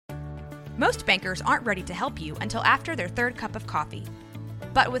Most bankers aren't ready to help you until after their third cup of coffee.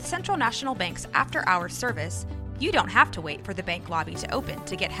 But with Central National Bank's after-hours service, you don't have to wait for the bank lobby to open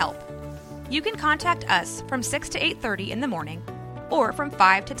to get help. You can contact us from 6 to 8:30 in the morning or from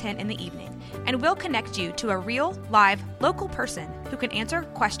 5 to 10 in the evening, and we'll connect you to a real, live, local person who can answer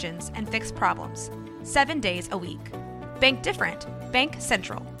questions and fix problems 7 days a week. Bank different. Bank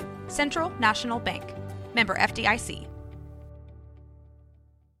Central. Central National Bank. Member FDIC.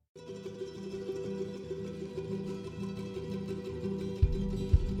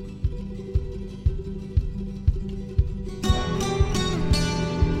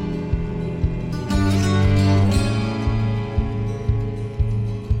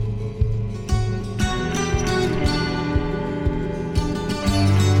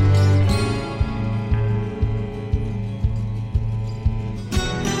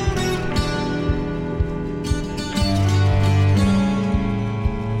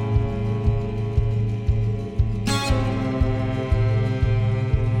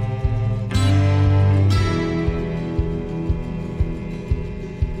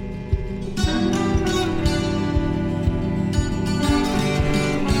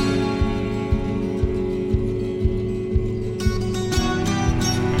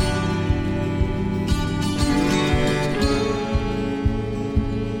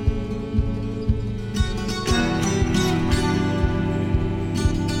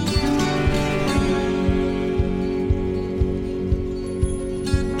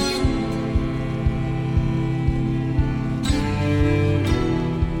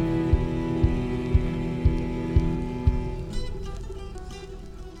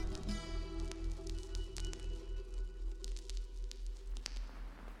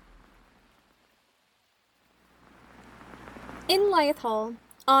 In Lyeth Hall,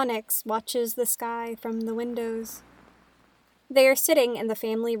 Onyx watches the sky from the windows. They are sitting in the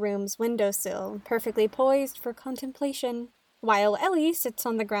family room's windowsill, perfectly poised for contemplation, while Ellie sits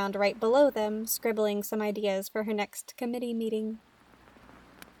on the ground right below them, scribbling some ideas for her next committee meeting.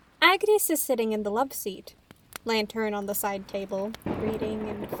 Agnes is sitting in the love seat, lantern on the side table, reading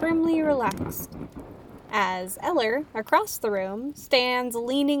and firmly relaxed, as Eller, across the room, stands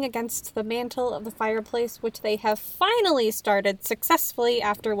leaning against the mantel of the fireplace, which they have finally started successfully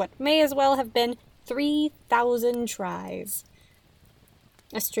after what may as well have been 3,000 tries.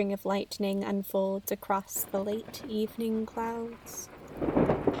 A string of lightning unfolds across the late evening clouds.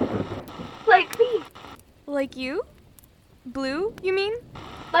 Like me. Like you? Blue, you mean?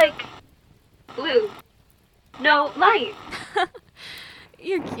 Like blue. No light.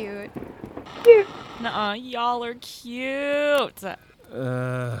 You're cute. Here. Nuh-uh, y'all are cute.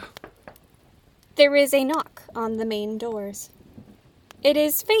 There is a knock on the main doors. It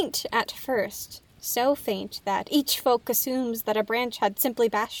is faint at first, so faint that each folk assumes that a branch had simply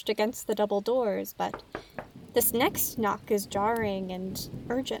bashed against the double doors, but this next knock is jarring and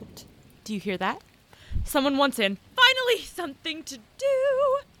urgent. Do you hear that? Someone wants in. Finally, something to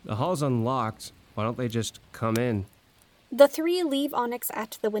do. The hall's unlocked. Why don't they just come in? The three leave Onyx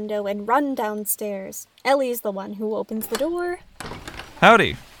at the window and run downstairs. Ellie's the one who opens the door.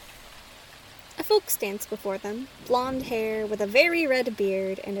 Howdy. A folk stands before them, blonde hair with a very red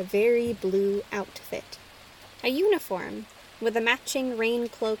beard and a very blue outfit. A uniform with a matching rain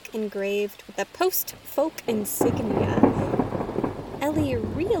cloak engraved with a post-folk insignia. Ellie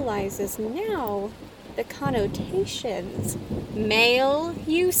realizes now the connotations. Male,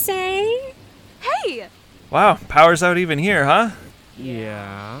 you say? Hey! Wow, power's out even here, huh?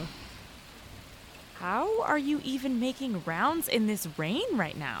 Yeah. How are you even making rounds in this rain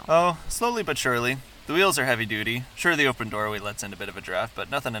right now? Oh, slowly but surely. The wheels are heavy duty. Sure, the open doorway lets in a bit of a draft, but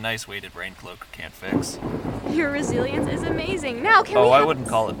nothing a nice weighted rain cloak can't fix. Your resilience is amazing. Now, can we Oh, I wouldn't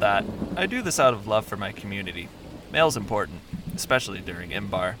call it that. I do this out of love for my community. Mail's important, especially during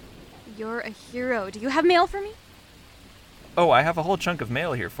Imbar. You're a hero. Do you have mail for me? Oh, I have a whole chunk of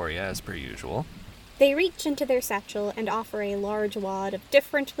mail here for you, as per usual. They reach into their satchel and offer a large wad of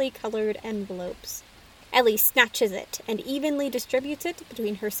differently colored envelopes. Ellie snatches it and evenly distributes it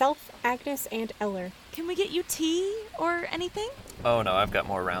between herself, Agnes, and Eller. Can we get you tea or anything? Oh no, I've got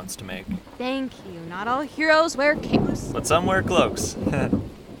more rounds to make. Thank you. Not all heroes wear capes. But some wear cloaks.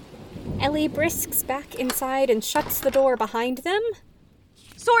 Ellie brisks back inside and shuts the door behind them.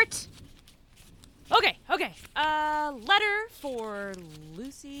 Sort! Okay. Letter for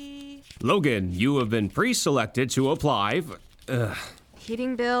Lucy. Logan, you have been pre-selected to apply.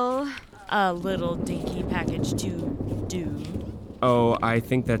 Heating bill. A little dinky package to Dune. Oh, I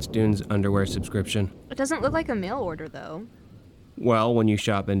think that's Dune's underwear subscription. It doesn't look like a mail order, though. Well, when you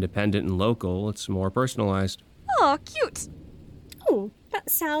shop independent and local, it's more personalized. Oh, cute. Oh,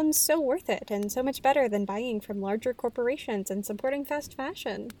 That sounds so worth it and so much better than buying from larger corporations and supporting fast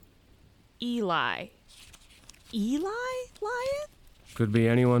fashion. Eli. Eli Lyeth? Could be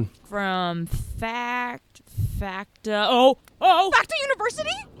anyone. From Facta. Facta University?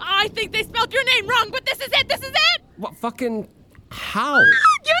 I think they spelled your name wrong, but this is it! What fucking... How?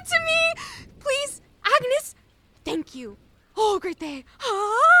 Give it to me! Please, Agnes! Thank you. Oh, great day.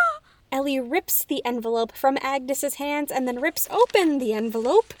 Ellie rips the envelope from Agnes's hands and then rips open the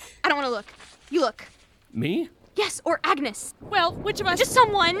envelope. I don't want to look. You look. Me? Yes, or Agnes. Well, which of us? Just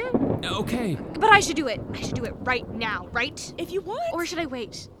someone. Okay. But I should do it. I should do it right now, right? If you want. Or should I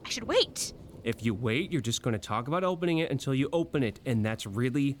wait? I should wait. If you wait, you're just going to talk about opening it until you open it, and that's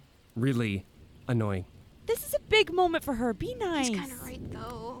really, really annoying. This is a big moment for her. Be nice. He's kind of right,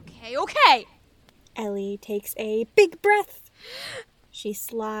 though. Okay. Ellie takes a big breath. She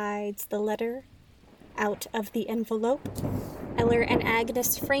slides the letter out of the envelope. Eller and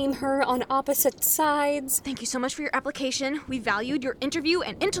Agnes frame her on opposite sides. Thank you so much for your application. We valued your interview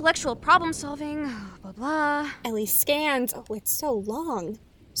and intellectual problem solving. Blah, blah. Ellie scans. Oh, it's so long.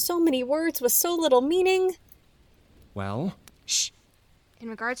 So many words with so little meaning. Well? Shh. In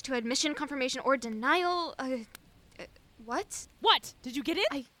regards to admission, confirmation, or denial, what? What? Did you get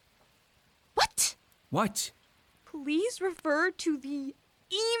it? What? What? Please refer to the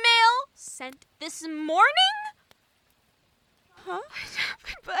email sent this morning? Huh?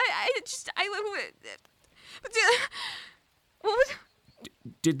 But what?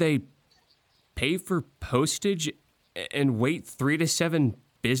 Did they pay for postage and wait 3 to 7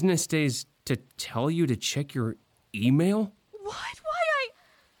 business days to tell you to check your email? What?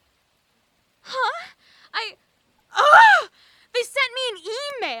 They sent me an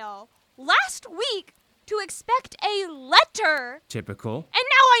email last week to expect a letter. Typical. And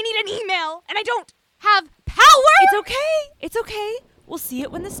now I need an email, and I don't have power. It's okay. We'll see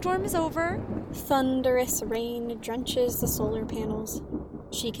it when the storm is over. Thunderous rain drenches the solar panels.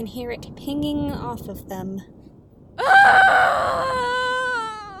 She can hear it pinging off of them.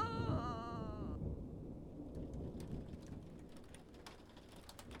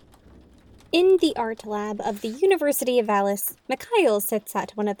 In the art lab of the University of Alice, Mikhail sits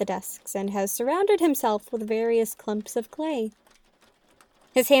at one of the desks and has surrounded himself with various clumps of clay.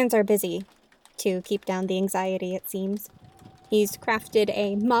 His hands are busy, to keep down the anxiety, it seems. He's crafted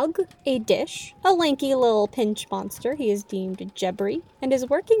a mug, a dish, a lanky little pinch monster he has deemed Jebri, and is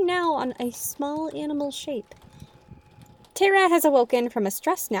working now on a small animal shape. Tara has awoken from a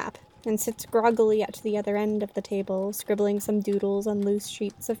stress nap and sits groggily at the other end of the table, scribbling some doodles on loose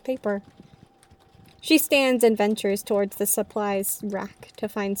sheets of paper. She stands and ventures towards the supplies rack to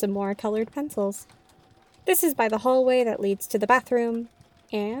find some more colored pencils. This is by the hallway that leads to the bathroom,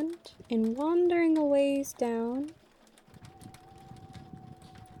 and in wandering a ways down,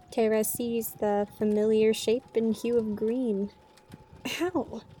 Tara sees the familiar shape and hue of green.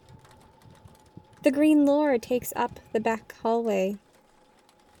 How? The green lure takes up the back hallway,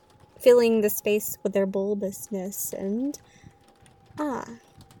 filling the space with their bulbousness, and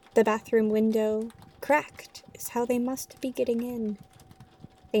the bathroom window, cracked, is how they must be getting in.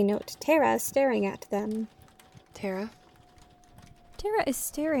 They note Tara staring at them. Tara? Tara is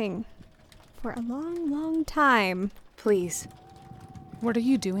staring for a long, long time. Please. What are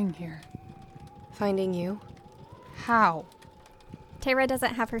you doing here? Finding you. How? Tara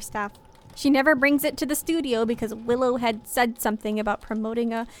doesn't have her staff. She never brings it to the studio because Willow had said something about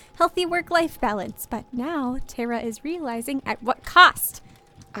promoting a healthy work-life balance, but now Tara is realizing at what cost.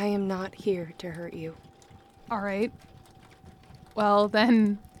 I am not here to hurt you. All right. Well,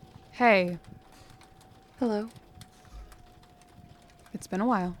 then, hey. Hello. It's been a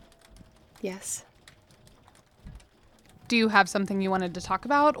while. Yes. Do you have something you wanted to talk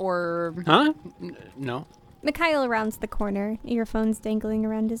about, or... Huh? No. Mikhail rounds the corner, earphones dangling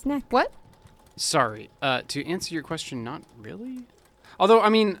around his neck. What? Sorry. To answer your question, not really. Although, I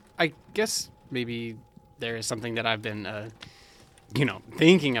mean, I guess maybe there is something that I've been,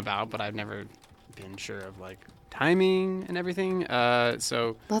 thinking about, but I've never been sure of, timing and everything.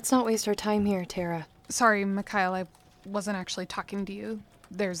 So... Let's not waste our time here, Tara. Sorry, Mikhail, I wasn't actually talking to you.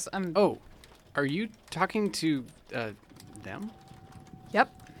 There's, Oh, are you talking to, them? Yep.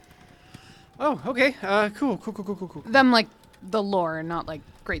 Oh, okay. Cool. Them, like, the lore, not, like,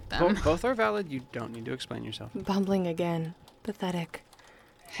 great them. Both are valid. You don't need to explain yourself. Bumbling again. Pathetic.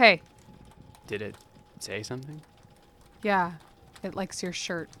 Hey. Did it say something? Yeah, it likes your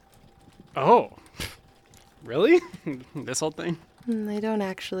shirt. Oh. Really? This whole thing? They don't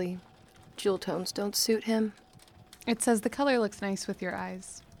actually. Jewel tones don't suit him. It says the color looks nice with your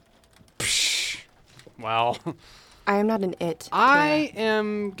eyes. Well... I am not an it. I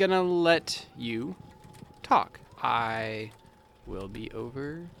am gonna let you talk. I will be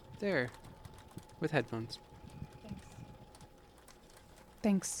over there with headphones.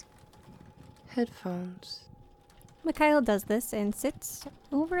 Thanks. Headphones. Mikhail does this and sits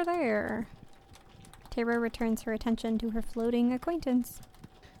over there. Tara returns her attention to her floating acquaintance.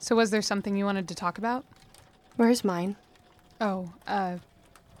 So was there something you wanted to talk about? Where's mine? Oh,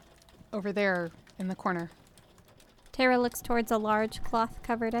 over there in the corner. Tara looks towards a large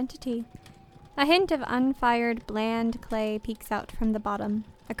cloth-covered entity. A hint of unfired, bland clay peeks out from the bottom,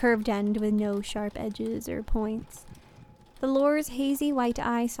 a curved end with no sharp edges or points. The lore's hazy white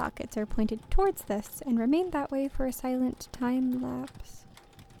eye sockets are pointed towards this and remain that way for a silent time lapse.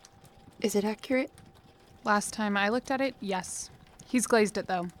 Is it accurate? Last time I looked at it, yes. He's glazed it,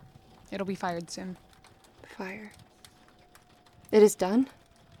 though. It'll be fired soon. Fire. It is done?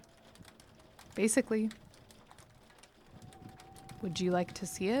 Basically. Would you like to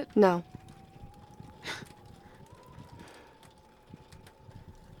see it? No.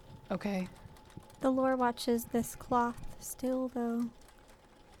 Okay. The lore watches this cloth still, though.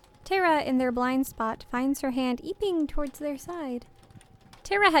 Tara, in their blind spot, finds her hand eeping towards their side.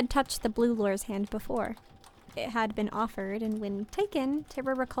 Tara had touched the blue lore's hand before. It had been offered, and when taken,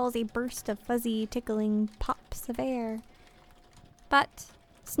 Tara recalls a burst of fuzzy, tickling pops of air. But,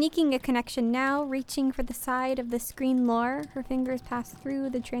 sneaking a connection now, reaching for the side of the screen lore, her fingers pass through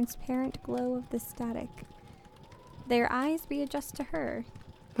the transparent glow of the static. Their eyes readjust to her.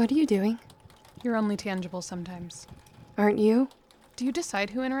 What are you doing? You're only tangible sometimes. Aren't you? Do you decide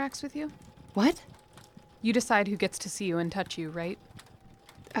who interacts with you? What? You decide who gets to see you and touch you, right?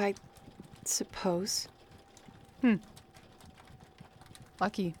 I suppose.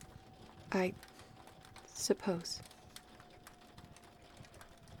 Lucky. I suppose.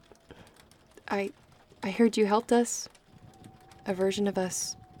 I heard you helped us. A version of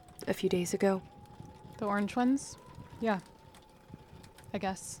us a few days ago. The orange ones? Yeah. I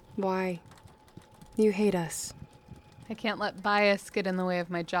guess. Why? You hate us. I can't let bias get in the way of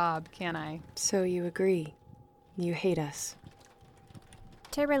my job, can I? So you agree. You hate us.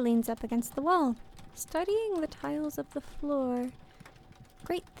 Tara leans up against the wall, studying the tiles of the floor.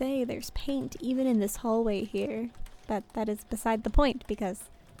 Great day, there's paint even in this hallway here. But that is beside the point, because...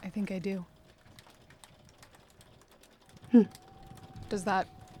 I think I do. Does that,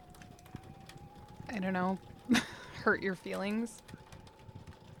 I don't know, hurt your feelings?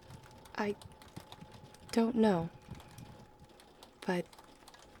 I don't know. But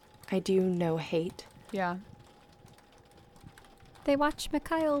I do know hate. Yeah. They watch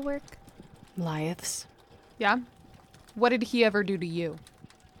Mikhail work. Lives. Yeah? What did he ever do to you?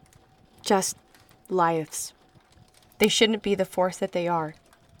 Just lives. They shouldn't be the force that they are.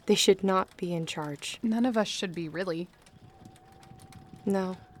 They should not be in charge. None of us should be, really.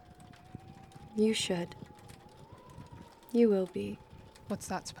 No. You should. You will be. What's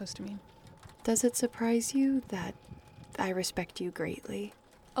that supposed to mean? Does it surprise you that I respect you greatly?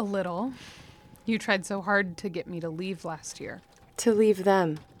 A little. You tried so hard to get me to leave last year. To leave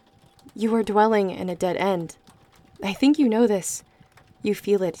them. You are dwelling in a dead end. I think you know this. You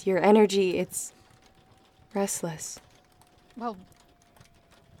feel it. Your energy, it's restless. Well,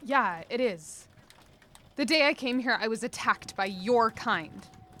 yeah, it is. The day I came here, I was attacked by your kind.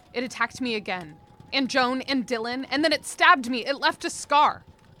 It attacked me again. And Joan and Dylan, and then it stabbed me. It left a scar.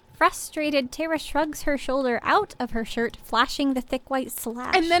 Frustrated, Tara shrugs her shoulder out of her shirt, flashing the thick white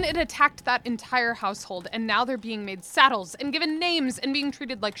slash. And then it attacked that entire household, and now they're being made saddles and given names and being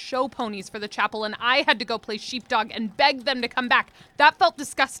treated like show ponies for the chapel, and I had to go play sheepdog and beg them to come back. That felt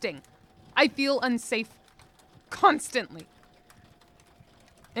disgusting. I feel unsafe constantly.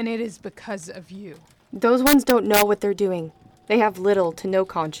 And it is because of you. Those ones don't know what they're doing. They have little to no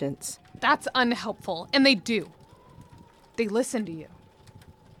conscience. That's unhelpful, and they do. They listen to you.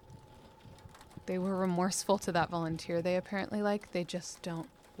 They were remorseful to that volunteer they apparently like. They just don't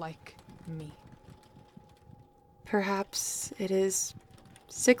like me. Perhaps it is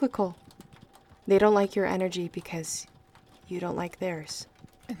cyclical. They don't like your energy because you don't like theirs.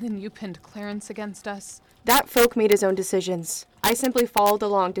 And then you pinned Clarence against us. That folk made his own decisions. I simply followed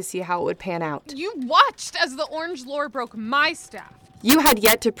along to see how it would pan out. You watched as the orange lore broke my staff. You had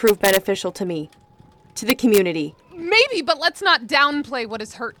yet to prove beneficial to me. To the community. Maybe, but let's not downplay what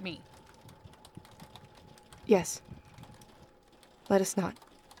has hurt me. Yes. Let us not.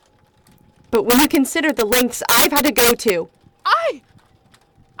 But when you consider the lengths I've had to go to...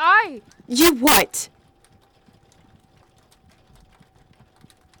 You what?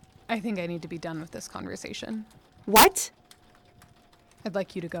 I think I need to be done with this conversation. What? I'd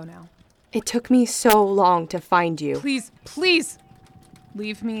like you to go now. It took me so long to find you. Please, please,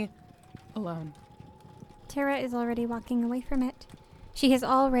 leave me alone. Tara is already walking away from it. She has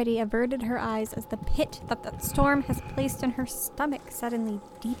already averted her eyes as the pit that the storm has placed in her stomach suddenly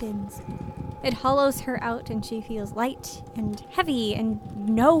deepens. It hollows her out and she feels light and heavy and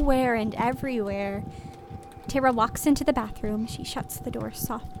nowhere and everywhere. Tara walks into the bathroom. She shuts the door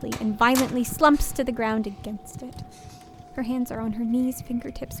softly and violently slumps to the ground against it. Her hands are on her knees,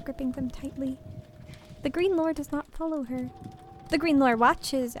 fingertips gripping them tightly. The Green Lord does not follow her. The Green Lord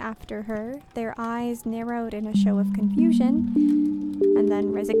watches after her, their eyes narrowed in a show of confusion, and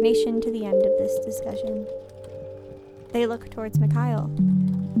then resignation to the end of this discussion. They look towards Mikhail,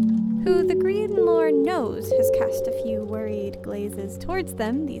 who the Green Lord knows has cast a few worried glazes towards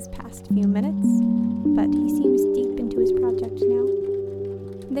them these past few minutes, but he seems deep into his project now.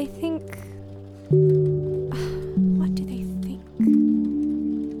 They think... What do they think?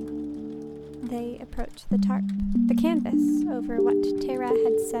 They approach the tarp, the canvas over what Tara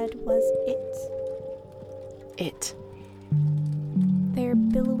had said was it. It. Their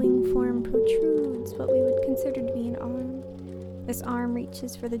billowing form protrudes what we would consider to be an arm. This arm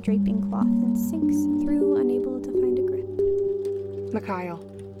reaches for the draping cloth and sinks through, unable to find a grip. Mikhail.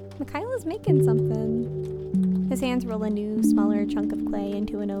 Mikhail is making something. His hands roll a new, smaller chunk of clay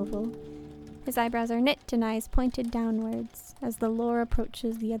into an oval. His eyebrows are knit and eyes pointed downwards as the lore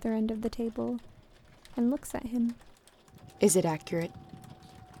approaches the other end of the table and looks at him. Is it accurate?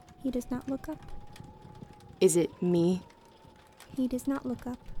 He does not look up. Is it me? He does not look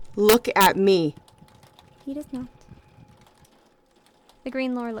up. Look at me! He does not. The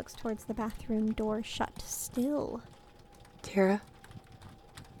Green Lord looks towards the bathroom door, shut still. Tara?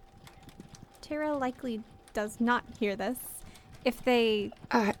 Tara likely does not hear this. If they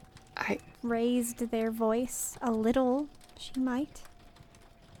raised their voice a little, she might.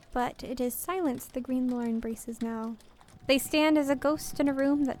 But it is silence the Green Lord embraces now. They stand as a ghost in a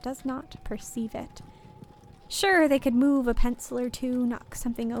room that does not perceive it. Sure, they could move a pencil or two, knock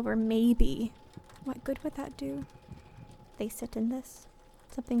something over, maybe. What good would that do? They sit in this.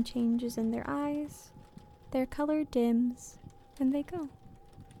 Something changes in their eyes. Their color dims, and they go.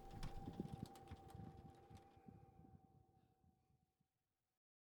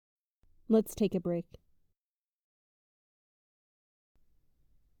 Let's take a break.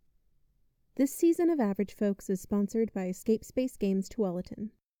 This season of Average Folks is sponsored by Escape Space Games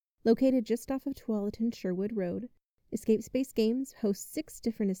Tualatin. Located just off of Tualatin Sherwood Road, Escape Space Games hosts 6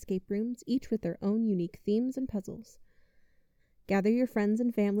 different escape rooms, each with their own unique themes and puzzles. Gather your friends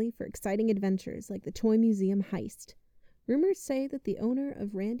and family for exciting adventures like the Toy Museum Heist. Rumors say that the owner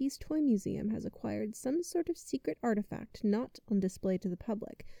of Randy's Toy Museum has acquired some sort of secret artifact not on display to the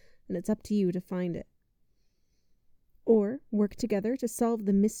public, and it's up to you to find it. Or work together to solve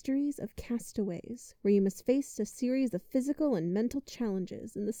the mysteries of Castaways, where you must face a series of physical and mental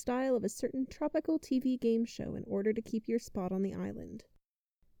challenges in the style of a certain tropical TV game show in order to keep your spot on the island.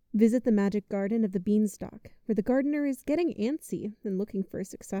 Visit the magic garden of the Beanstalk, where the gardener is getting antsy and looking for a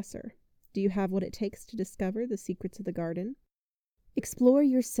successor. Do you have what it takes to discover the secrets of the garden? Explore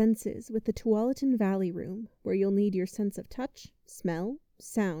your senses with the Tualatin Valley Room, where you'll need your sense of touch, smell,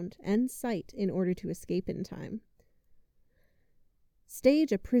 sound, and sight in order to escape in time.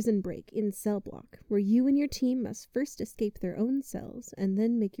 Stage a prison break in Cell Block, where you and your team must first escape their own cells and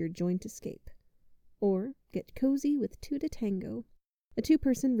then make your joint escape. Or get cozy with Two to Tango, a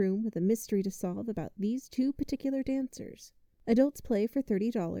 2-person room with a mystery to solve about these 2 particular dancers. Adults play for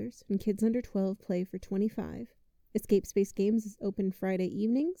 $30 and kids under 12 play for $25. Escape Space Games is open Friday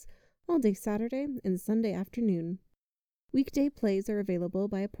evenings, all day Saturday, and Sunday afternoon. Weekday plays are available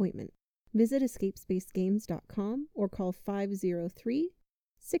by appointment. Visit escapespacegames.com or call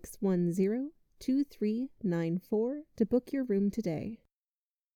 503-610-2394 to book your room today.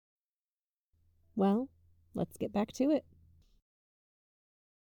 Well, let's get back to it.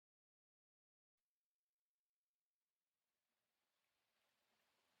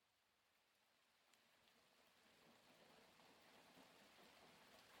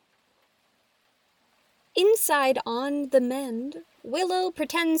 Inside on the mend, Willow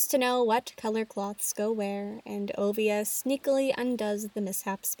pretends to know what color cloths go where, and Ovia sneakily undoes the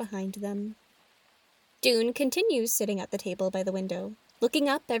mishaps behind them. Dune continues sitting at the table by the window, looking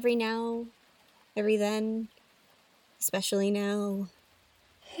up every now, every then, especially now.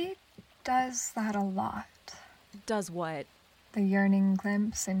 He does that a lot. Does what? The yearning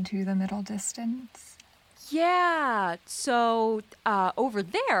glimpse into the middle distance. Yeah, so, over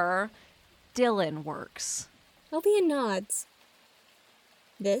there, Dylan works. Ovia nods.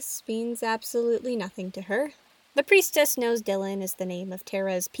 This means absolutely nothing to her. The priestess knows Dylan is the name of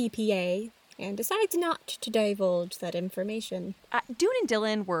Terra's PPA and decides not to divulge that information. Dune and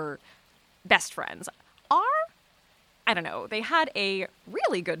Dylan were best friends. I don't know, they had a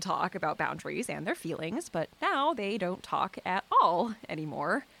really good talk about boundaries and their feelings, but now they don't talk at all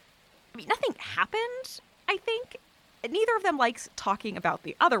anymore. I mean, nothing happened, I think. Neither of them likes talking about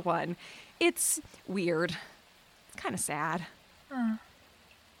the other one. It's weird. It's kind of sad.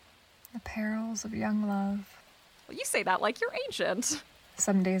 The perils of young love. Well, you say that like you're ancient.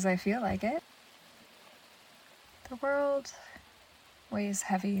 Some days I feel like it. The world weighs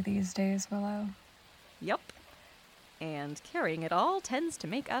heavy these days, Willow. Yep. And carrying it all tends to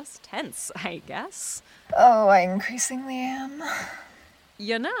make us tense, I guess. Oh, I increasingly am.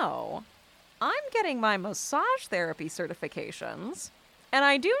 You know, I'm getting my massage therapy certifications, and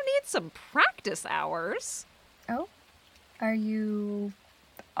I do need some practice hours. Oh? Are you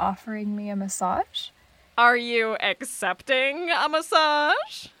offering me a massage? Are you accepting a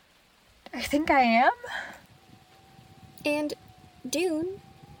massage? I think I am. And, Dune,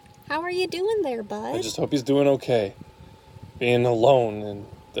 how are you doing there, bud? I just hope he's doing okay. Being alone in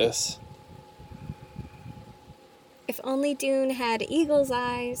this. If only Dune had eagle's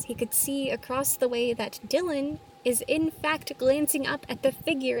eyes, he could see across the way that Dylan is in fact glancing up at the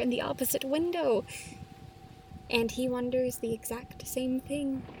figure in the opposite window. And he wonders the exact same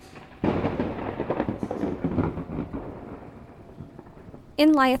thing.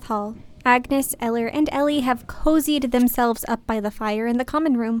 In Lyeth Hall, Agnes, Eller, and Ellie have cozied themselves up by the fire in the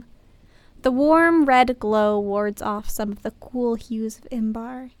common room. The warm red glow wards off some of the cool hues of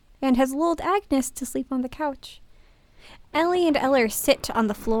Imbar, and has lulled Agnes to sleep on the couch. Ellie and Eller sit on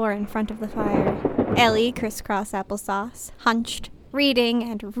the floor in front of the fire. Ellie, crisscross applesauce, hunched, reading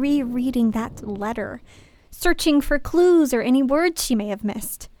and rereading that letter, searching for clues or any words she may have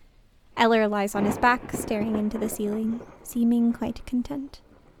missed. Eller lies on his back, staring into the ceiling, seeming quite content.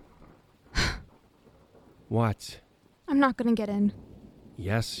 What? I'm not gonna get in.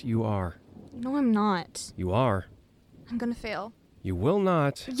 Yes, you are. No, I'm not. You are. I'm gonna fail. You will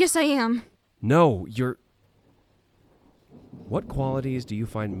not. Yes, I am. No, you're... What qualities do you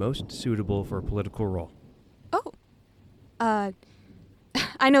find most suitable for a political role? I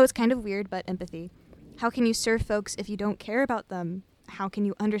know it's kind of weird, but empathy. How can you serve folks if you don't care about them? How can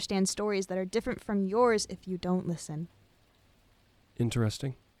you understand stories that are different from yours if you don't listen?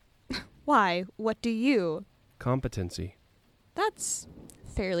 Interesting. Why? What do you? Competency. That's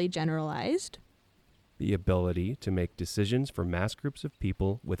fairly generalized. The ability to make decisions for mass groups of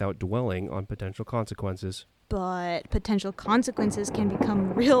people without dwelling on potential consequences. But potential consequences can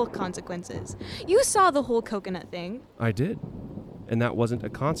become real consequences. You saw the whole coconut thing. I did. And that wasn't a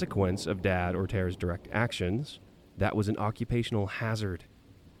consequence of Dad or Tara's direct actions. That was an occupational hazard.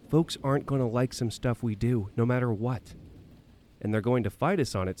 Folks aren't going to like some stuff we do, no matter what. And they're going to fight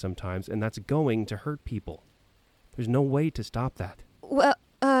us on it sometimes, and that's going to hurt people. There's no way to stop that. Well,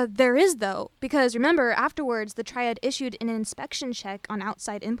 there is, though. Because remember, afterwards, the Triad issued an inspection check on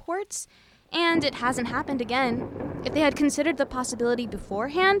outside imports, and it hasn't happened again. If they had considered the possibility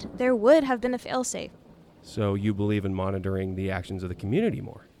beforehand, there would have been a failsafe. So you believe in monitoring the actions of the community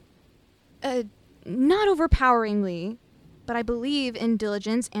more? Not overpoweringly, but I believe in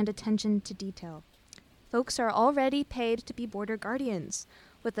diligence and attention to detail. Folks are already paid to be border guardians.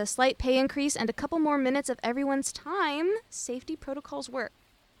 With a slight pay increase and a couple more minutes of everyone's time, safety protocols work.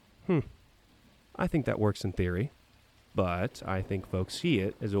 I think that works in theory, but I think folks see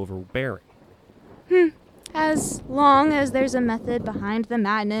it as overbearing. As long as there's a method behind the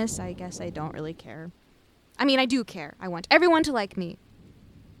madness, I guess I don't really care. I mean, I do care. I want everyone to like me.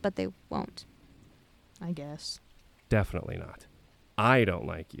 But they won't. I guess. Definitely not. I don't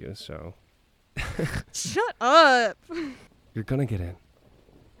like you, so... Shut up! You're gonna get in.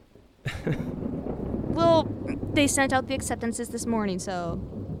 Well, they sent out the acceptances this morning, so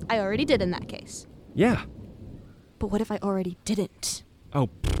I already did in that case. Yeah. But what if I already didn't? Oh,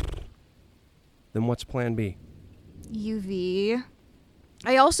 then what's plan B? UV.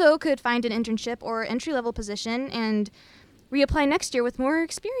 I also could find an internship or entry-level position and reapply next year with more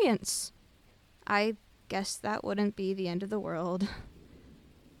experience. I guess that wouldn't be the end of the world.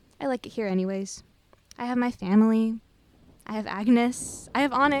 I like it here anyways. I have my family. I have Agnes. I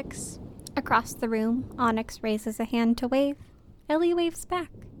have Onyx. Across the room, Onyx raises a hand to wave. Ellie waves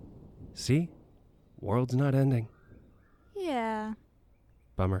back. See? World's not ending. Yeah.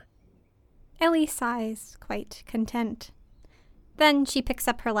 Bummer. Ellie sighs, quite content. Then she picks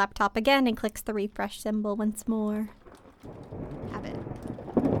up her laptop again and clicks the refresh symbol once more. Habit.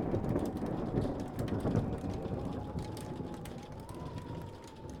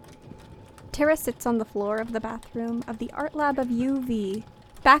 Tara sits on the floor of the bathroom of the art lab of UV,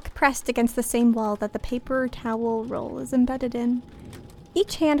 back pressed against the same wall that the paper towel roll is embedded in.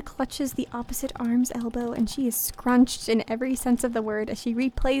 Each hand clutches the opposite arm's elbow, and she is scrunched in every sense of the word as she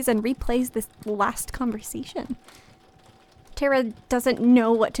replays and replays this last conversation. Tara doesn't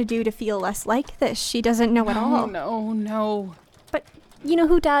know what to do to feel less like this. She doesn't know at all. No. But you know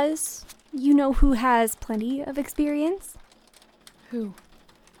who does? You know who has plenty of experience? Who?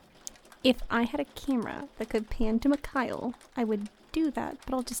 If I had a camera that could pan to Mikhail, I would do that,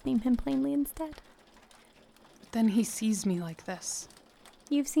 but I'll just name him plainly instead. Then he sees me like this.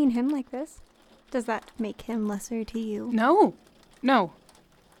 You've seen him like this? Does that make him lesser to you? No.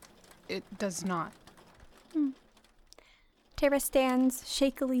 It does not. Tara stands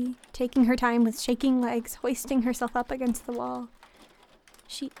shakily, taking her time with shaking legs, hoisting herself up against the wall.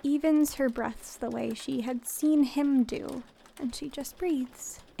 She evens her breaths the way she had seen him do, and she just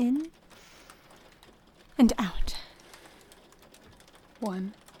breathes in and out.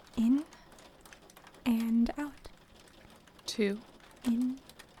 1. In and out. 2. In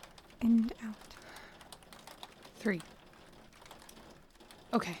and out. 3.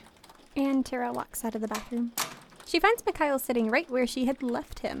 Okay. And Tara walks out of the bathroom. She finds Mikhail sitting right where she had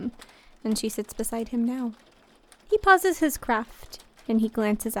left him, and she sits beside him now. He pauses his craft, and he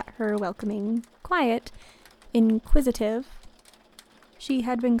glances at her, welcoming, quiet, inquisitive. She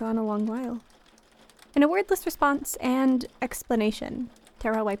had been gone a long while. In a wordless response and explanation,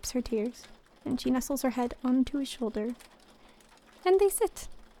 Tara wipes her tears, and she nestles her head onto his shoulder. And they sit.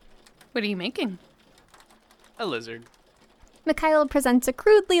 What are you making? A lizard. Mikhail presents a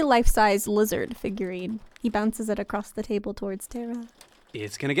crudely life-size lizard figurine. He bounces it across the table towards Tara.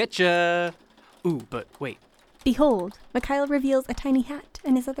 It's gonna get ya. Ooh, but wait. Behold, Mikhail reveals a tiny hat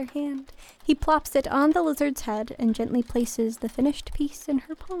in his other hand. He plops it on the lizard's head and gently places the finished piece in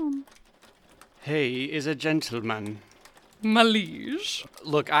her palm. Hey is a gentleman. My liege.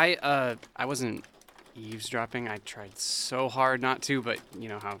 Look, I wasn't eavesdropping. I tried so hard not to, but you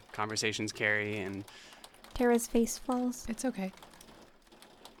know how conversations carry and... Tara's face falls. It's okay.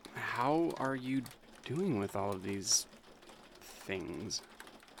 How are you doing with all of these things?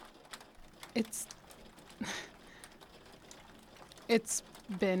 It's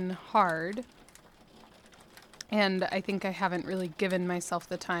been hard. And I think I haven't really given myself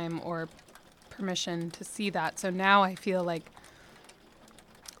the time or permission to see that. So now I feel like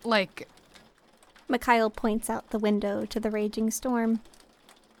Mikhail points out the window to the raging storm.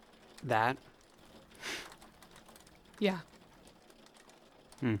 That? Yeah.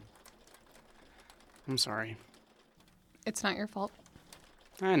 I'm sorry. It's not your fault.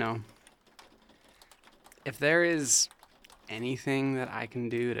 I know. If there is anything that I can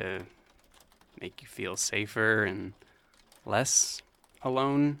do to make you feel safer and less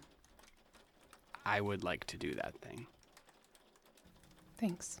alone, I would like to do that thing.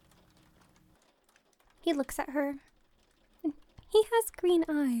 Thanks. He looks at her. He has green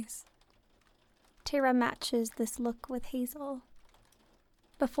eyes. Tara matches this look with Hazel.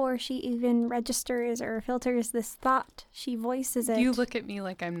 Before she even registers or filters this thought, she voices it. You look at me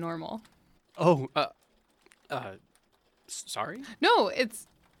like I'm normal. Oh, sorry? No, it's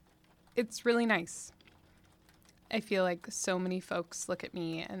really nice. I feel like so many folks look at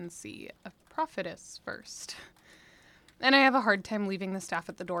me and see a prophetess first. And I have a hard time leaving the staff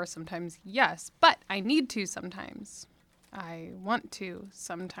at the door sometimes, yes, but I need to sometimes. I want to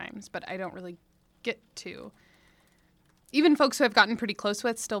sometimes, but I don't really get to. Even folks who I've gotten pretty close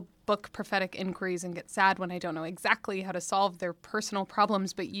with still book prophetic inquiries and get sad when I don't know exactly how to solve their personal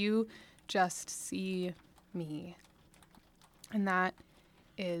problems, but you just see me. And that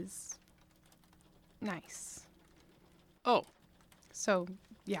is nice. Oh. So,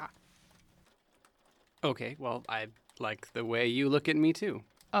 yeah. Okay, well, I like the way you look at me, too.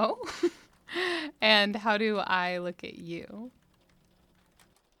 Oh? And how do I look at you?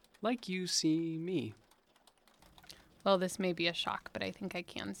 Like you see me. Well, this may be a shock, but I think I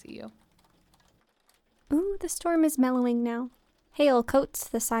can see you. Ooh, the storm is mellowing now. Hail coats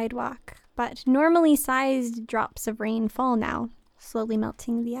the sidewalk, but normally sized drops of rain fall now, slowly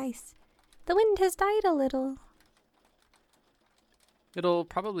melting the ice. The wind has died a little. It'll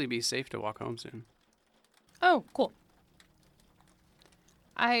probably be safe to walk home soon. Oh, cool.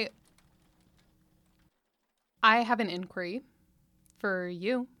 I have an inquiry for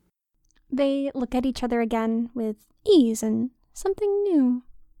you. They look at each other again with ease and something new.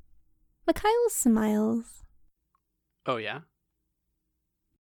 Mikhail smiles. Oh, yeah?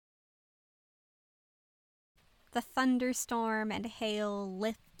 The thunderstorm and hail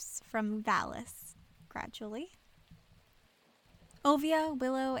lifts from Valis gradually. Ovia,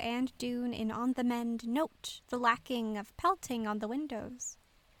 Willow, and Dune in On the Mend note the lacking of pelting on the windows.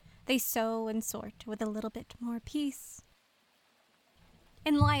 They sew and sort with a little bit more peace.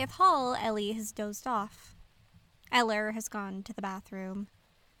 In Lyeth Hall, Ellie has dozed off. Eller has gone to the bathroom.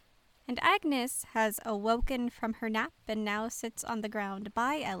 And Agnes has awoken from her nap and now sits on the ground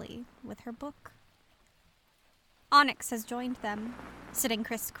by Ellie with her book. Onyx has joined them, sitting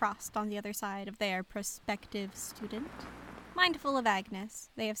crisscrossed on the other side of their prospective student. Mindful of Agnes,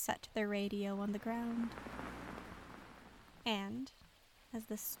 they have set their radio on the ground. And as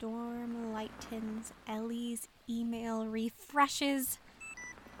the storm lightens, Ellie's email refreshes.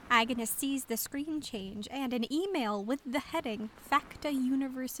 Agnes sees the screen change and an email with the heading, Facta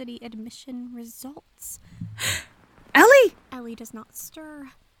University Admission Results. Ellie! Ellie does not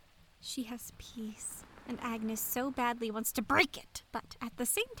stir. She has peace, and Agnes so badly wants to break it, but at the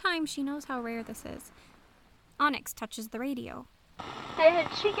same time she knows how rare this is. Onyx touches the radio. Did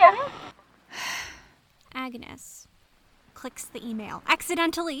she get it? Agnes clicks the email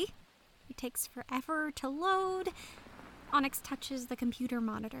accidentally. It takes forever to load. Onyx touches the computer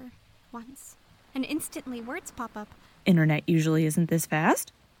monitor once, and instantly words pop up. Internet usually isn't this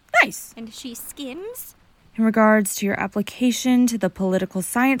fast. Nice. And she skims. In regards to your application to the political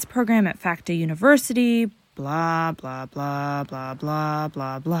science program at Facta University, blah, blah, blah, blah, blah,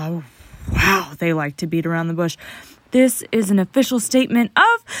 blah, blah. Wow, they like to beat around the bush. This is an official statement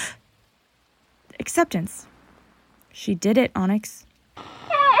of acceptance. She did it, Onyx.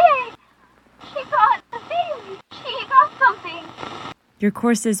 Yay! She got the thing! She got something! Your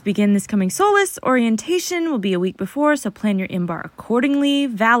courses begin this coming Solus. Orientation will be a week before, so plan your inbar accordingly.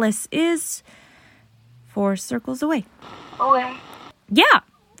 Valis is 4 circles away. Away. Yeah,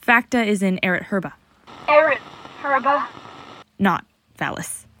 Facta is in Eret Herba. Eret Herba. Not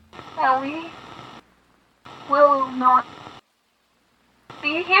Valis. Ellie will not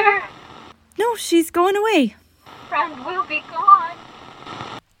be here. No, she's going away. Friend will be gone.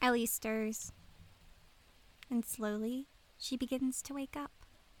 Ellie stirs. And slowly, she begins to wake up.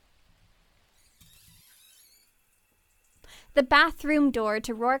 The bathroom door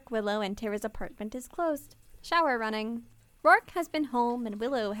to Rourke, Willow, and Tara's apartment is closed. Shower running. Rourke has been home and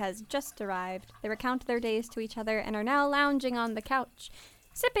Willow has just arrived. They recount their days to each other and are now lounging on the couch,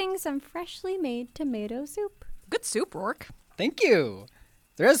 sipping some freshly made tomato soup. Good soup, Rourke. Thank you.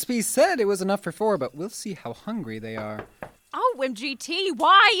 The recipe said it was enough for 4, but we'll see how hungry they are. Oh, MGT,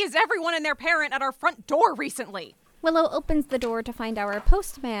 why is everyone and their parent at our front door recently? Willow opens the door to find our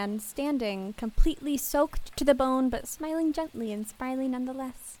postman standing, completely soaked to the bone, but smiling gently and spryly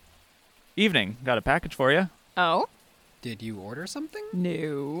nonetheless. Evening. Got a package for you. Oh? Did you order something?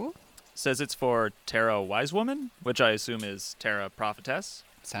 No. Says it's for Tara Wisewoman, which I assume is Tara Prophetess.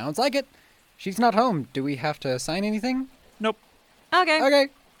 Sounds like it. She's not home. Do we have to sign anything? Nope. Okay. Okay.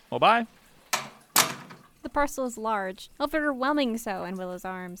 Well, bye. The parcel is large, overwhelming so in Willow's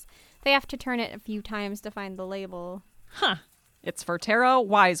arms. They have to turn it a few times to find the label. Huh. It's for Tara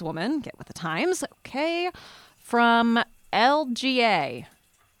Wisewoman. Get with the times. Okay. From LGA.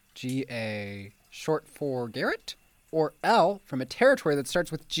 GA, short for Garrett? Or L, from a territory that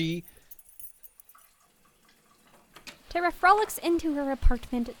starts with G? Tara frolics into her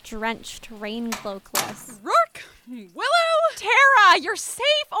apartment, drenched, rain-cloakless. Rourke! Willow! Tara, you're safe!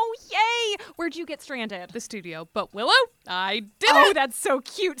 Oh, yay! Where'd you get stranded? The studio. But Willow, I did it! Oh, that's so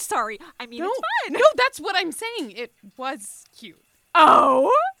cute. Sorry. I mean, it's fun. No, that's what I'm saying. It was cute. Oh?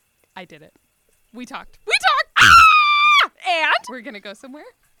 I did it. We talked. Ah! And? We're gonna go somewhere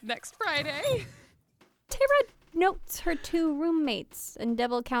next Friday. Tara notes her 2 roommates and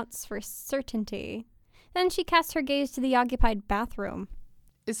double counts for certainty. Then she casts her gaze to the occupied bathroom.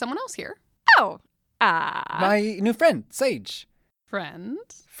 Is someone else here? Oh, my new friend, Sage. Friend?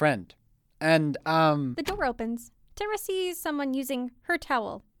 Friend. And, The door opens. Tara sees someone using her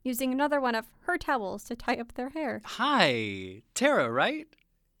towel, using another one of her towels to tie up their hair. Hi, Tara, right?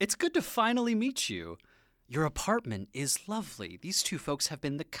 It's good to finally meet you. Your apartment is lovely. These 2 folks have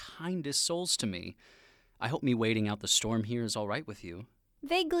been the kindest souls to me. I hope me waiting out the storm here is all right with you.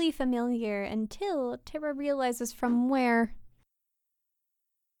 Vaguely familiar until Tara realizes from where.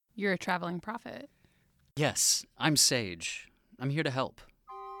 You're a traveling prophet. Yes, I'm Sage. I'm here to help.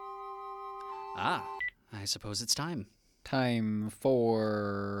 Ah, I suppose it's time. Time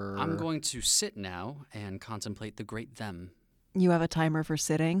for... I'm going to sit now and contemplate the great them. You have a timer for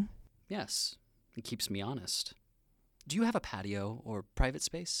sitting? Yes, it keeps me honest. Do you have a patio or private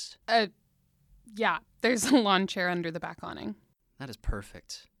space? Yeah, there's a lawn chair under the back awning. That is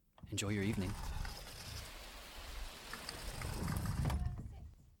perfect. Enjoy your evening.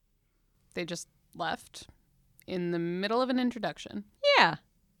 They just left in the middle of an introduction. Yeah.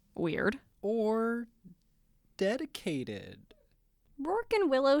 Weird. Or dedicated. Rourke and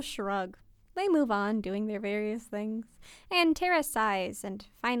Willow shrug. They move on, doing their various things. And Tara sighs and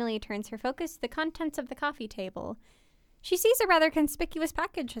finally turns her focus to the contents of the coffee table. She sees a rather conspicuous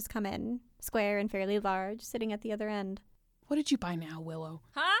package has come in, square and fairly large, sitting at the other end. What did you buy now, Willow?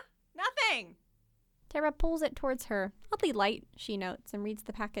 Huh? Nothing. Tara pulls it towards her. Oddly light, she notes, and reads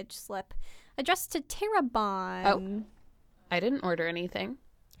the package slip. Addressed to Tara Bond. Oh, I didn't order anything.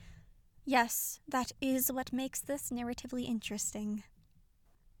 Yes, that is what makes this narratively interesting.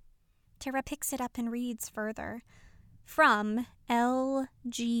 Tara picks it up and reads further. From LGA.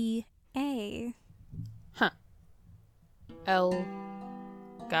 Huh.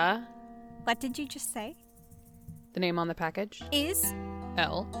 Elga? What did you just say? The name on the package? Is?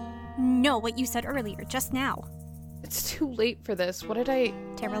 L. No, what you said earlier, just now. It's too late for this. What did I...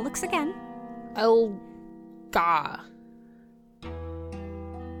 Tara looks again. Elga.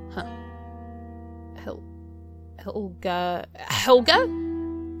 Huh. Helga?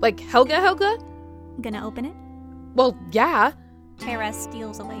 Like Helga? Gonna open it? Well, yeah. Tara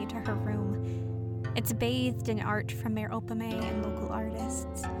steals away to her room. It's bathed in art from Mayor Opame and local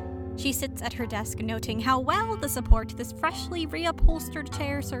artists. She sits at her desk noting how well the support this freshly reupholstered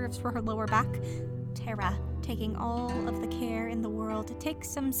chair serves for her lower back. Tara, taking all of the care in the world, takes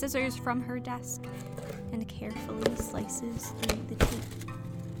some scissors from her desk and carefully slices through the tape.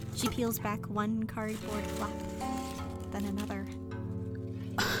 She peels back one cardboard flap, then another.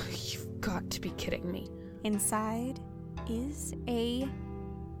 You've got to be kidding me. Inside is a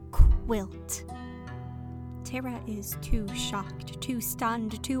quilt. Tara is too shocked, too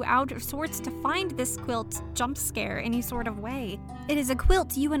stunned, too out of sorts to find this quilt jump scare any sort of way. It is a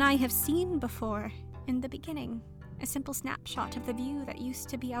quilt you and I have seen before, in the beginning. A simple snapshot of the view that used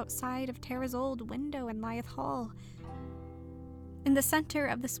to be outside of Tara's old window in Lyeth Hall. In the center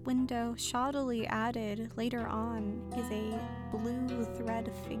of this window, shoddily added later on, is a blue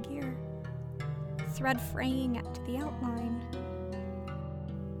thread figure. Thread fraying at the outline.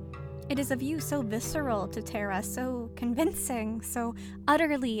 It is a view so visceral to Tara, so convincing, so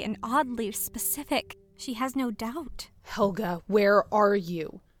utterly and oddly specific. She has no doubt. Helga, where are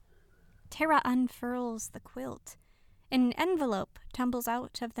you? Tara unfurls the quilt. An envelope tumbles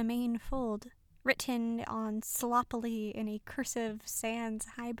out of the main fold, written on sloppily in a cursive sans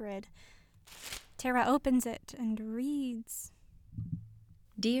hybrid. Tara opens it and reads,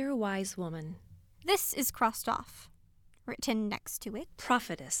 Dear wise woman. This is crossed off. Written next to it,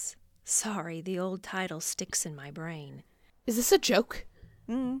 Prophetess. Sorry, the old title sticks in my brain. Is this a joke?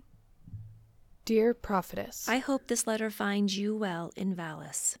 Dear Prophetess. I hope this letter finds you well in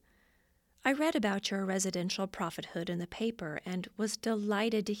Valis. I read about your residential prophethood in the paper and was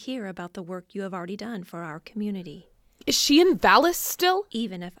delighted to hear about the work you have already done for our community. Is she in Valis still?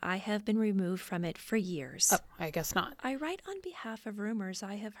 Even if I have been removed from it for years. Oh, I guess not. I write on behalf of rumors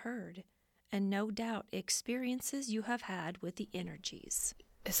I have heard, and no doubt experiences you have had with the energies.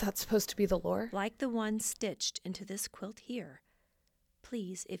 Is that supposed to be the lore? Like the one stitched into this quilt here.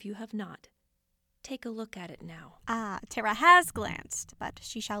 Please, if you have not, take a look at it now. Tara has glanced, but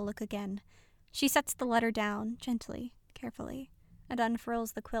she shall look again. She sets the letter down, gently, carefully, and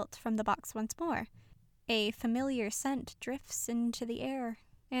unfurls the quilt from the box once more. A familiar scent drifts into the air,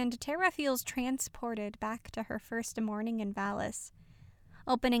 and Tara feels transported back to her first morning in Valis,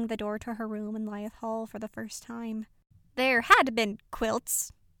 opening the door to her room in Lyeth Hall for the first time. There had been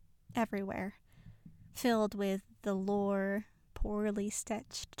quilts everywhere, filled with the lore poorly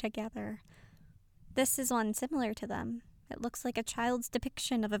stitched together. This is one similar to them. It looks like a child's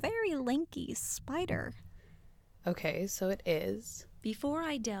depiction of a very lanky spider. Okay, so it is. Before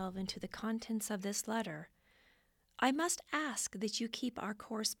I delve into the contents of this letter, I must ask that you keep our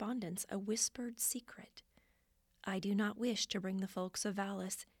correspondence a whispered secret. I do not wish to bring the folks of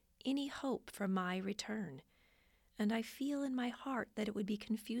Valis any hope for my return, and I feel in my heart that it would be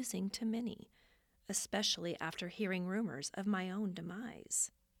confusing to many, especially after hearing rumors of my own demise.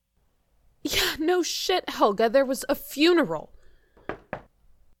 Yeah, no shit, Helga. There was a funeral.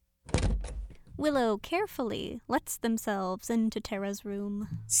 Willow carefully lets themselves into Tara's room.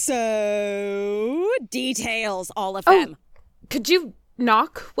 So, details, all of them. Could you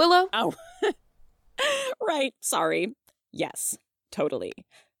knock, Willow? Oh, right. Sorry. Yes, totally.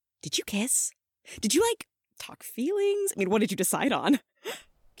 Did you kiss? Did you, talk feelings? I mean, what did you decide on?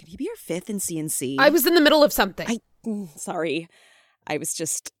 Can you be our fifth in CNC? I was in the middle of something. Sorry. I was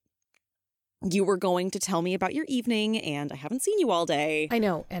just... You were going to tell me about your evening, and I haven't seen you all day. I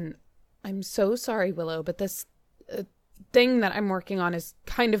know, and I'm so sorry, Willow, but this thing that I'm working on is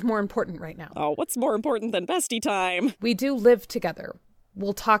kind of more important right now. Oh, what's more important than bestie time? We do live together.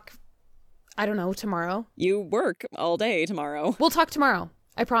 We'll talk, I don't know, tomorrow. You work all day tomorrow. We'll talk tomorrow.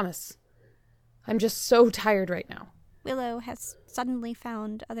 I promise. I'm just so tired right now. Willow has suddenly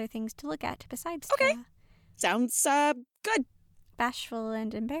found other things to look at besides Okay. Tara. Sounds, good. Bashful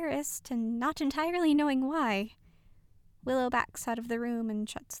and embarrassed and not entirely knowing why, Willow backs out of the room and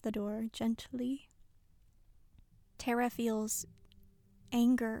shuts the door gently. Tara feels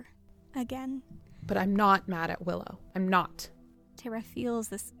anger again. But I'm not mad at Willow. I'm not. Tara feels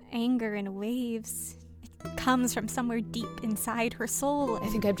this anger in waves. It comes from somewhere deep inside her soul. I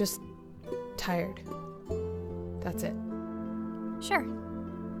think I'm just tired. That's it. Sure.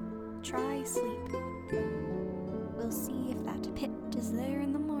 Try sleep. We'll see if that pit is there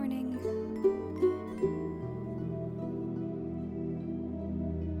in the morning.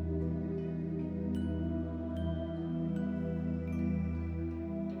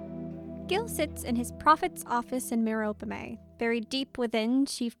 Gil sits in his prophet's office in Meropame, very deep within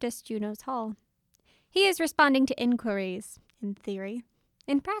Chiefess Juno's hall. He is responding to inquiries, in theory.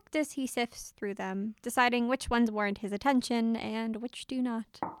 In practice, he sifts through them, deciding which ones warrant his attention and which do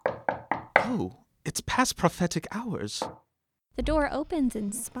not. Oh, it's past prophetic hours. The door opens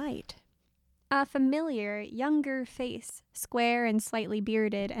in spite. A familiar, younger face, square and slightly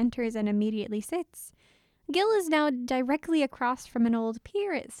bearded, enters and immediately sits. Gil is now directly across from an old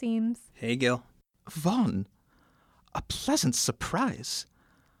peer, it seems. Hey, Gil. Vaughn, a pleasant surprise.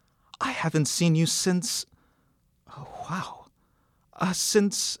 I haven't seen you since... Oh, wow.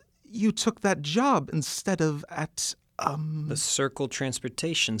 Since you took that job instead of at, The Circle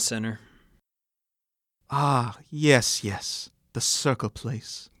Transportation Center. Ah, yes. The Circle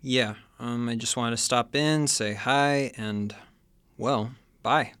place. Yeah, I just wanted to stop in, say hi, and, well,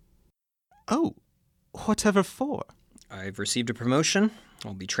 bye. Oh, whatever for? I've received a promotion.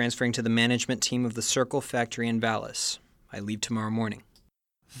 I'll be transferring to the management team of the Circle factory in Valis. I leave tomorrow morning.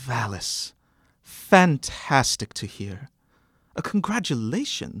 Valis. Fantastic to hear.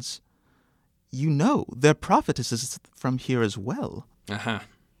 Congratulations. You know, their prophetess is from here as well. Uh-huh.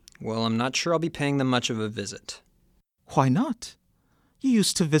 Well, I'm not sure I'll be paying them much of a visit. Why not? You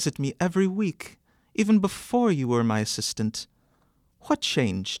used to visit me every week, even before you were my assistant. What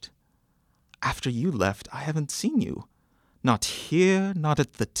changed? After you left, I haven't seen you. Not here, not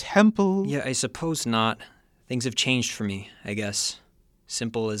at the temple. Yeah, I suppose not. Things have changed for me, I guess.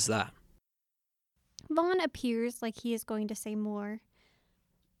 Simple as that. Vaughn appears like he is going to say more.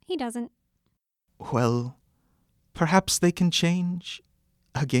 He doesn't. Well, perhaps they can change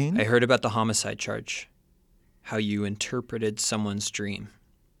again? I heard about the homicide charge. How you interpreted someone's dream.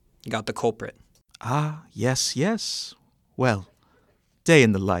 Got the culprit. Ah, yes. Well, day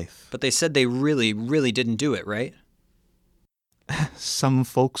in the life. But they said they really didn't do it, right? Some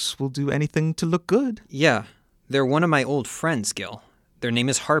folks will do anything to look good. Yeah, they're one of my old friends, Gil. Their name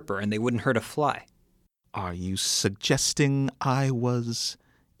is Harper, and they wouldn't hurt a fly. Are you suggesting I was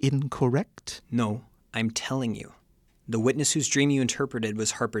incorrect? No, I'm telling you. The witness whose dream you interpreted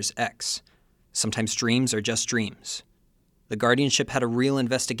was Harper's ex. Sometimes dreams are just dreams. The Guardianship had a real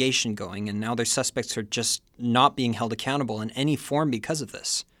investigation going, and now their suspects are just not being held accountable in any form because of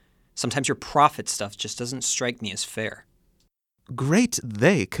this. Sometimes your prophet stuff just doesn't strike me as fair. Great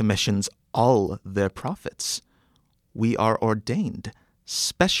they commissions all their prophets. We are ordained,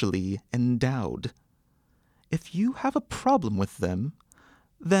 specially endowed. If you have a problem with them,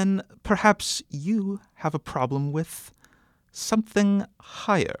 then perhaps you have a problem with something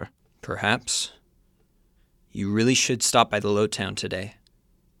higher. Perhaps. You really should stop by the Lowtown today.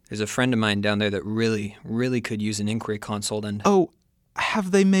 There's a friend of mine down there that really could use an inquiry consult and... Oh,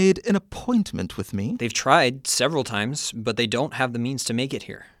 have they made an appointment with me? They've tried several times, but they don't have the means to make it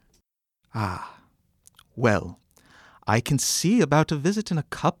here. Ah, well, I can see about a visit in a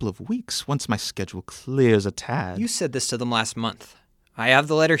couple of weeks once my schedule clears a tad. You said this to them last month. I have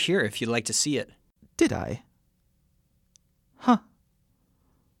the letter here if you'd like to see it. Did I? Huh.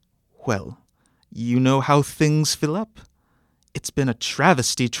 Well, you know how things fill up. It's been a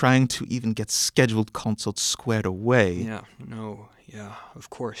travesty trying to even get scheduled consults squared away. Yeah, of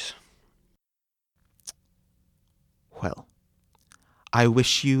course. Well, I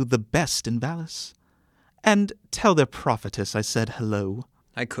wish you the best in Valis. And tell their prophetess I said hello.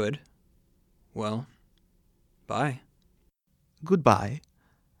 I could. Well, bye. Goodbye,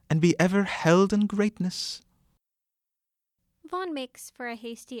 and be ever held in greatness. Vaughn makes for a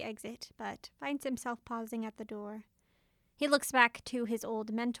hasty exit, but finds himself pausing at the door. He looks back to his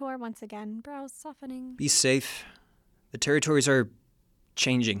old mentor once again, brows softening. Be safe. The territories are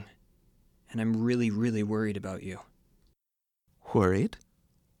changing, and I'm really worried about you. Worried?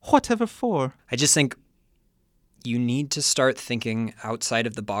 Whatever for? I just think you need to start thinking outside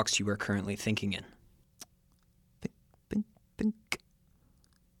of the box you are currently thinking in. Think.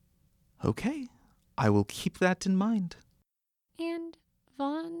 Okay, I will keep that in mind. And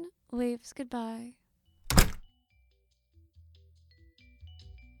Vaughn waves goodbye.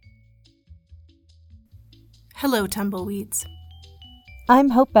 Hello, Tumbleweeds. I'm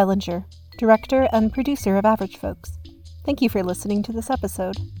Hope Bellinger, director and producer of Average Folks. Thank you for listening to this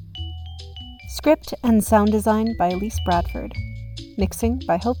episode. Script and sound design by Elise Bradford. Mixing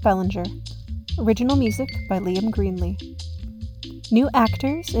by Hope Bellinger. Original music by Liam Greenlee. New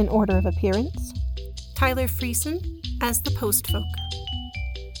actors in order of appearance: Tyler Friesen as the Postfolk.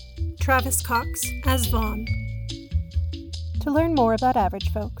 Travis Cox as Vaughn. To learn more about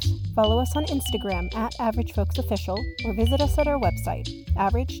Average Folks, follow us on Instagram at AverageFolksOfficial or visit us at our website,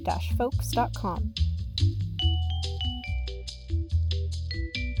 average-folks.com.